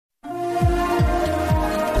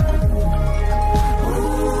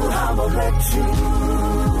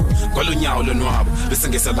Kolunyawo lonwabo bese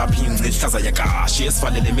ngeselapha ingci ihlaza yakashi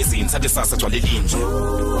esivalele emizini sathi sasa gcwale linje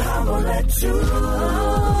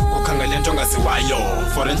ukhangele into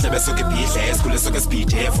ongaziwayo for endlebe esuke ibhidle esikhule esuke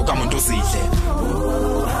esibhidhe evuka umuntu uzidle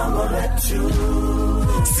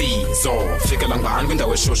sizo fikela ngani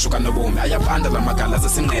kwindawo eshushu kanobomi ayabanda la magala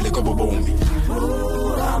zesinqele kobobomi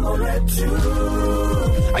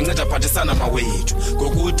anceda phathisana mawethu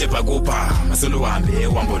ngokude bhakupha maseluhambe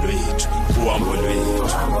uhambo lwethu uhambo lwethu.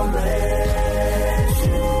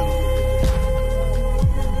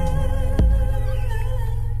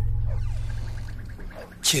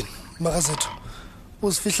 Tyhini makazethu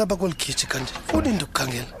uzifihla apha kweli khitshi kanti ulinde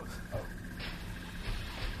ukukhangela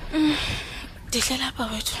ndihlela apha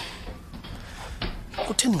wethu.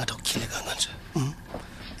 Kutheni ngathi akutyhilekanga nje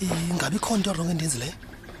ingabi khona into wrong endiyenzileyo?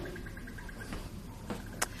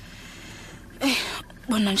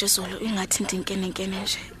 Bona nje Zulu ingathi ndinkene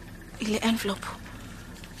nje ile envelope.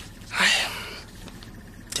 Hayi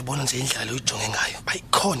ndibona nje indlela uyijonge ngayo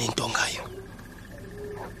ayikhona into ngayo.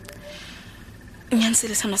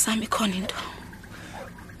 Nyanisile sana sami ikhona into.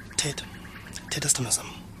 Thetha sithando sami.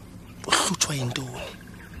 Uhlutshwa yintoni?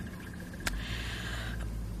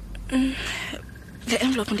 Le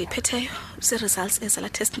envelope ndiyiphetheyo results ezala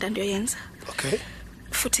test ndandiyoyenza. Okay.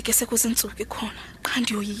 Futhi ke sekuzinsuku ikhona. Qha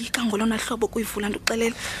ndiyoyika ngolona hlobo kuyivula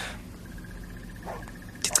ndixelela.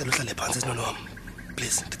 Ndicela uhlale phansi sinono wami.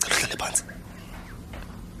 Please, ndicela uhlale phansi.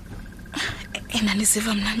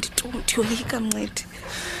 Nisiva mna ndiyoyika Mncedi.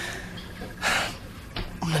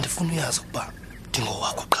 Mna ndifuna uyazi ukuba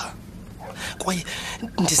ndingowakho qha. Kwaye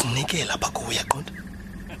ndizinikela apha kuwe yaqonda.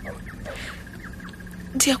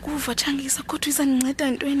 Ndiyakuva Thangisa kodwa izandinceda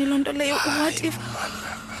intweni lonto leyo what if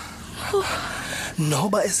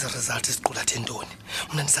noba ezi result isiqulathe ntoni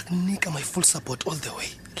mna ndiza kunika my full support all the way.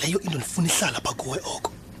 Leyo into ndifuna ihlala apha kuwe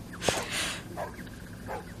oko.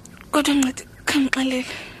 Kodwa Mncedi khamxelele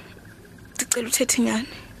ndicela uthethe inyani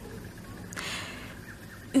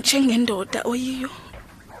njengendoda oyiyo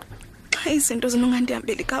xa izinto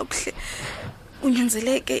zinongandihambeli kakuhle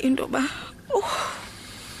kunyanzeleke into ba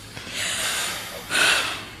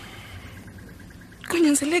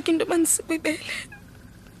kunyanzeleke into banisibele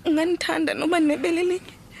ungandithanda noba nebele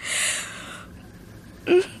linye.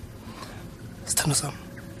 Sithando sami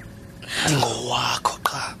ndingowakho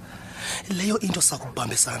qha leyo into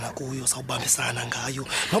sakubambisana kuyo sawubambisana ngayo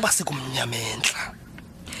noba sikumnyamendla.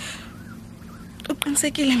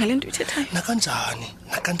 Uqinisekile ngalento uthethayo?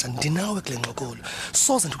 Nakanjani ndinawe kule ngxokolo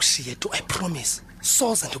soze ndikushiye tu I promise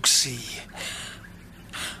soze ndikushiye.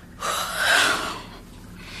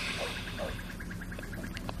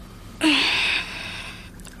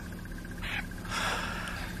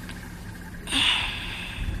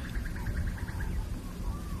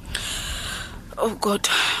 Oh God,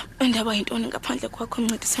 indaba yintoni ngaphandle kwakho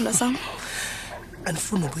Mncedisana sami?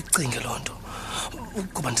 Andifuni ukuyicinge lonto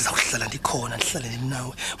ukuba ndiza kuhlala ndikhona ndihlale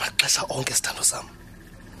nawe maxesha onke sithando sami.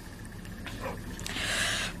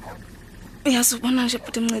 Uyazibona nje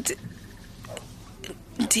bhuti Mncedi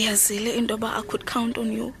ndiyazile indoba I could count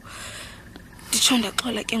on you. Nditsho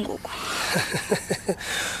ndaxola ke ngoku.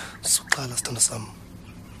 Suqala sithando sami.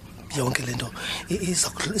 Yonke lento iza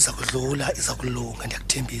kudlula iza kulunga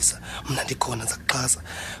ndiyakuthembisa mna ndikhona zakuxhasa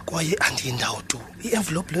kwaye andiyindawo tu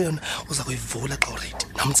i-envelope leyo uza kuyivula xa uready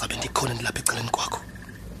namzabe ndikhona ndilapha eceleni kwakho.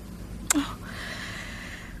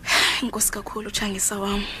 Inkosi kakhulu Thangisa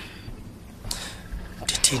wami.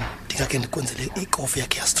 Ndithini ndingake ndikwenzele ikofi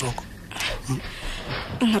yakhe ya strong.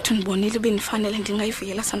 Ungathi ndibonile benifanele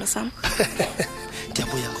ndingayivuyela sithando sami.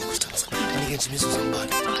 Ndiyabuya ngoku sithando sami. Ndinike nje imizuzu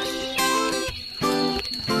embalwa.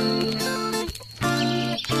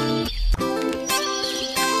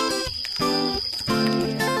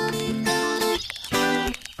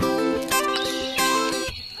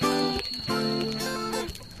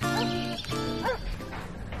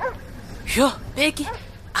 Yo, Becky,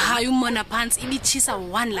 hayi umona phansi ibichisa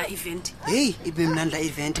one la event. Hey, ibimnandi la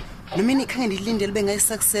event. Nomini khange ndilindele bengayi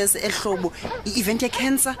success ehlobo i-event ye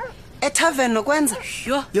cancer etavern nokwenza.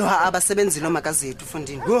 Yo abasebenzi lo makazethu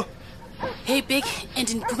ufundini. Wo. Hey Becky,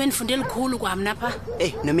 ndiphume ndifunde likhulu kwamna pha.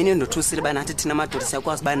 Nomini ndothusile banathi thina amadoda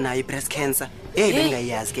siyakwazi banayo breast cancer.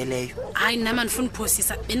 Bengayazi ke leyo. Hayi nama ndifuna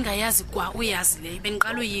uphosisa bengayazi kwa uyazi leyo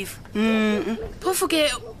beniqala uyiva. Phofu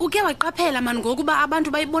ke uke waqaphela man ngokuba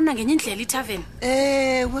abantu bayibona ngenye indlela itavern.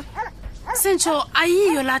 Ewe. Sentsho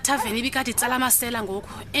ayiyo la tavern ibikade itsala amasela ngoku.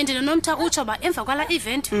 Nonomtha utsho ba emva kwala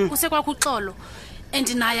event kusekwakuxolo.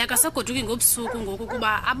 Naye akasegoduki ngobusuku ngoku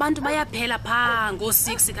kuba abantu bayaphela pha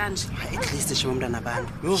ngo6 kanje. At least sho umntana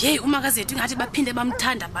abantu. Hey umakazethu ngathi baphinde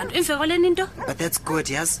bamthanda abantu. Emva kwaleni into? But that's good,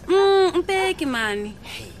 yes. Mpeki mani.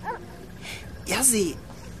 yazi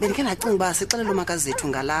bendike ndacinga uba sixelele umakazethu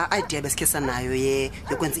ngala idea besikhe sanayo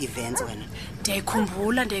yokwenza events wena.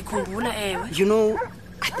 Ndiyayikhumbula ewe. You know,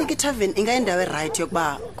 I think itavern ingayindawo right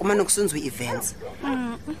yokuba kumane kusenziwe events.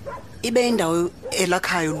 Ibe indawo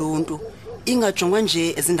elakhayo uluntu. Ingajongwa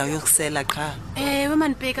nje ezindawo yokusela qha. Ewe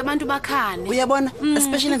manibheka abantu bakhane. Uyabona,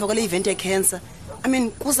 especially emva kwale event ye-cancer. I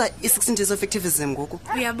mean, kuza i-16 days of activism ngoku.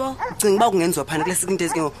 Uyabo. Cinga uba kungenziwa phana kule 16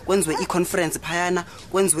 days ke kwenziwe i-conference phayana,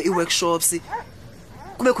 kwenziwe i-workshops.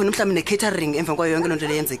 Kube khona mhlawumbe ne-catering emva kwayo yonke lonto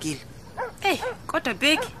leyenzekile. Kodwa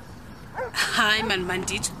bheki. Hayi man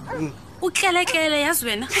manditsho. Uklelekele yazi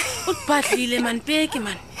wena. Utibhadlile man bheki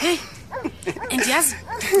man. Hey. Endiyazi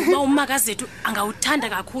uba umakazethu angawuthanda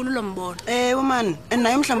kakhulu lo mbono. Man,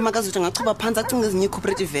 naye mhlawumbe umakazethu angachuba phansi acinga ezinye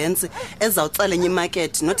corporate events ezawutsala enye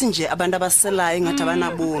market, not nje abantu abaselayo engathi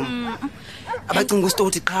abanabomi. Abacinga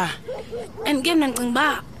ustoti qha. Ke mina ngicinga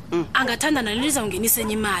uba angathanda naliza ungenisa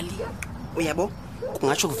enye imali. Uyabo?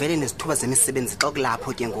 Kungatsho kuvele nezithuba zemisebenzi xa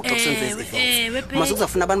kulapho ke ngoku xa kusenze ezi-events. Mase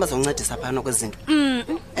kuzafuna abantu bazoncedisa phana kwezinto.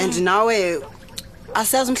 And nawe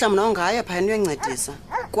asiyazi mhlawumbe nawe ngaya phana uyoncedisa.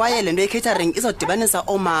 Kwaye lento ye-catering izawudibanisa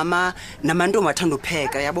oomama namantombi athanda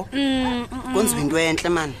upheka yabo. Kwenziwe into entle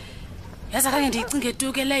man. Yazi akhange ndiyicinge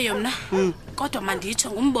etuke leyo mna. Kodwa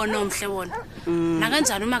manditsho ngumbono omhle wona.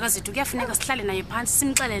 Nakanjani umakazethu kuyafuneka sihlale naye phansi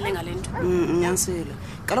simxelele ngale nto. Nyanisile.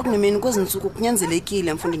 Kaloku nemini kwezi ntsuku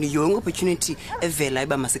kunyanzelekile mfundini yonke opportunity evela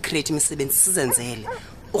iba masicreate imisebenzi sizenzele.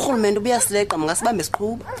 Urhulumente ubuyasileqa mngasibambe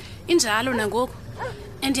siqhuba. Injalo nangoku.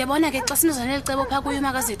 Ndiyabona ke xa sinoza nelicebo phaa kuyo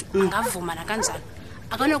umakazethu angavuma nakanjani.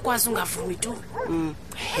 Akanokwazi ungavumi tu.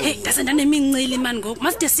 Hey, ndase ndanemincili man ngoku.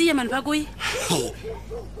 Maside siye man phaa kuye.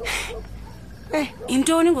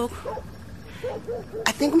 Intoni ngoku?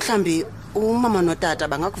 I think mhlambi umama notata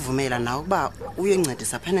bangakuvumela nawe ukuba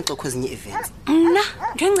uyoncedisa phana xa kwezinye events. Mna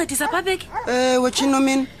ndiyoncedisa phaa beki? Wetshino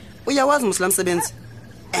mina uyawazi musla msebenzi.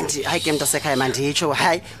 And hayi ke mntu asekhaya manditsho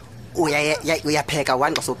hayi uyapheka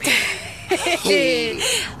wanxa sopheka.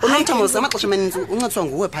 Unomthamusa amaxesha amaninzi uncediswa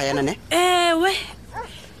nguwe phayana ne? Ewe.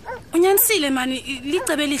 Unyanisile mani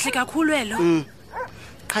licebe elihle kakhulu elo.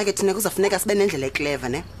 Qha ke thina kuzafuneka sibe nendlela eclever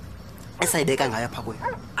ne? Esayibeka ngayo pha kuyo.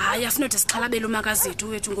 Hayi asinode sixhalabele umakazethu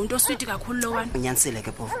wethu ngumuntu oswiti kakhulu lo wani. Unyanisile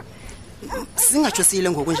ke phofu. Singatsho siyile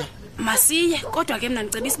ngoku nje. Masiye kodwa ke mina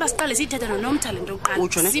ngicebisa basiqale sithethe noNomtha lento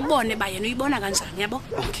oqala. Sibone ba yena uyibona kanjani yabo?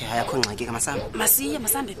 Okay, ayakho ngxaki ke masambe. Masiye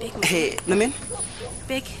masambe bheki. Nomini?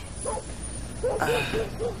 Bheki.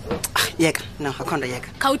 Yeka, no, akhonda yeka.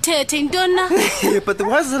 Khawuthethe intoni na? But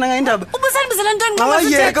why is nanga indaba? Ubusandibizela ntoni ngoba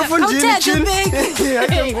sithetha? Yeka mfundini chini.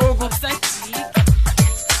 Hayi ngoku.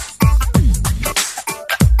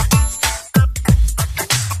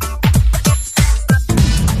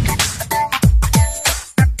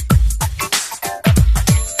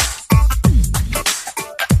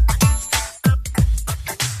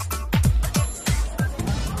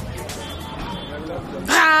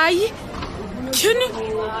 Tyhini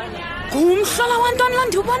ngumhlola wantoni lo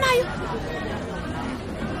ndiwubonayo?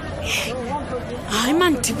 Hayi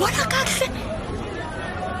man ndibona kakuhle.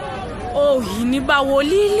 Yini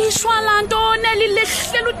bawolilishwa laa ntoni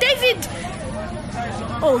elilehlela uDavid?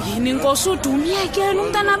 Yini inkosi udumyekela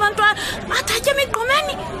umntana abantu athatye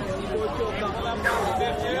emigqomeni?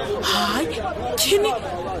 Hayi tyhini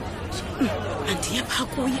andiye phaa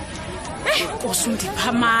kuye. Nkosi undipha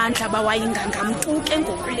amandla bawayingangamtuke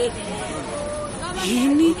ngokule.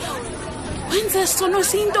 Yini wenze sono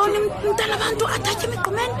siyintoni umntana abantu athatye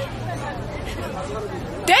emigqomeni?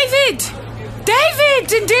 David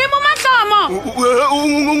ndim uMahlomo.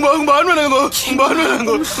 Ngubani wena ngoku?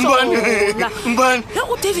 Ngubani? Lo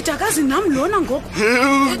uDavid akazi nam lona ngoku.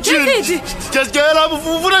 David Siyazicela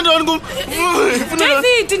ufuna ntoni kum?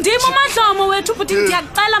 David ndim uMahlomo wethu futhi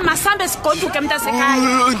ndiyakucela masambe sigoduke mntasekhaya.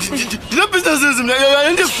 Ndine-businesses mna.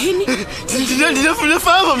 Ndine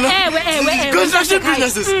farm mna. Ewe. Construction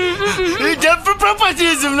businesses.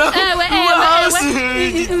 Properties mna. House.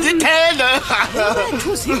 Ndithenda.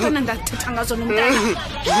 Thuzintona ndathetha ngazo nomntana.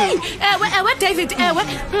 Ewe David ewe.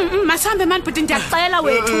 Masambe man futhi ndiyakucela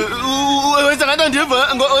wethu. Wenza ngathi andiva.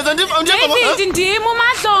 David ndim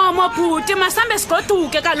uMahlomo bhuti masambe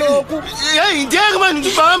sigoduke kaloku. Hey ngeke man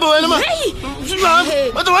ngibamba wena man.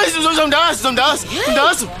 Otherwise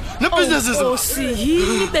uzomdazi. Ne-businesses.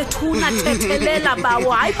 Yini bethuna thethelela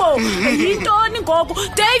bawo hayibo. Yintoni ngoku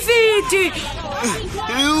David?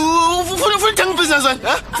 Ufuna uthenga business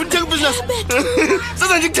wena ufuna uthenga business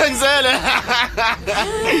sasa ngikuthengisele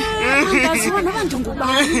Angaziwa noba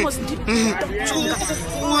ndingubani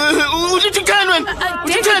uthi utheni wena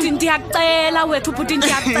David ndiyacela wethu bhuti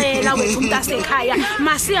ndiyacela wethu mntasekhaya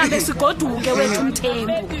masihambe sigoduke wethu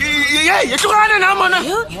Mthembu yehlukana nami mana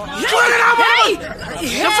yehlukana nami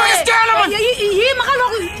yafaka isitela mana yima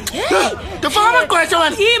kaloku yafaka amagqwetha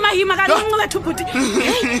wena yima kancinci wethu bhuti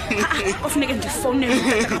ofuneke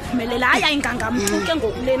ndifowunele akaphumelela hayi ayingangamthuke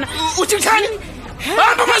ngokulena uthi utheni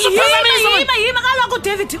hamba mazuphazamisa yima kaloku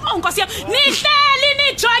David Nkosi yami nihleli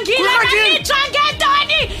nijongile nijonge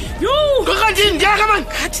ntoni kakanje ndiyaka mani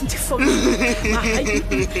ngathi ndifowunele hayi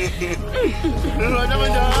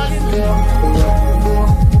wena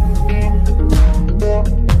manje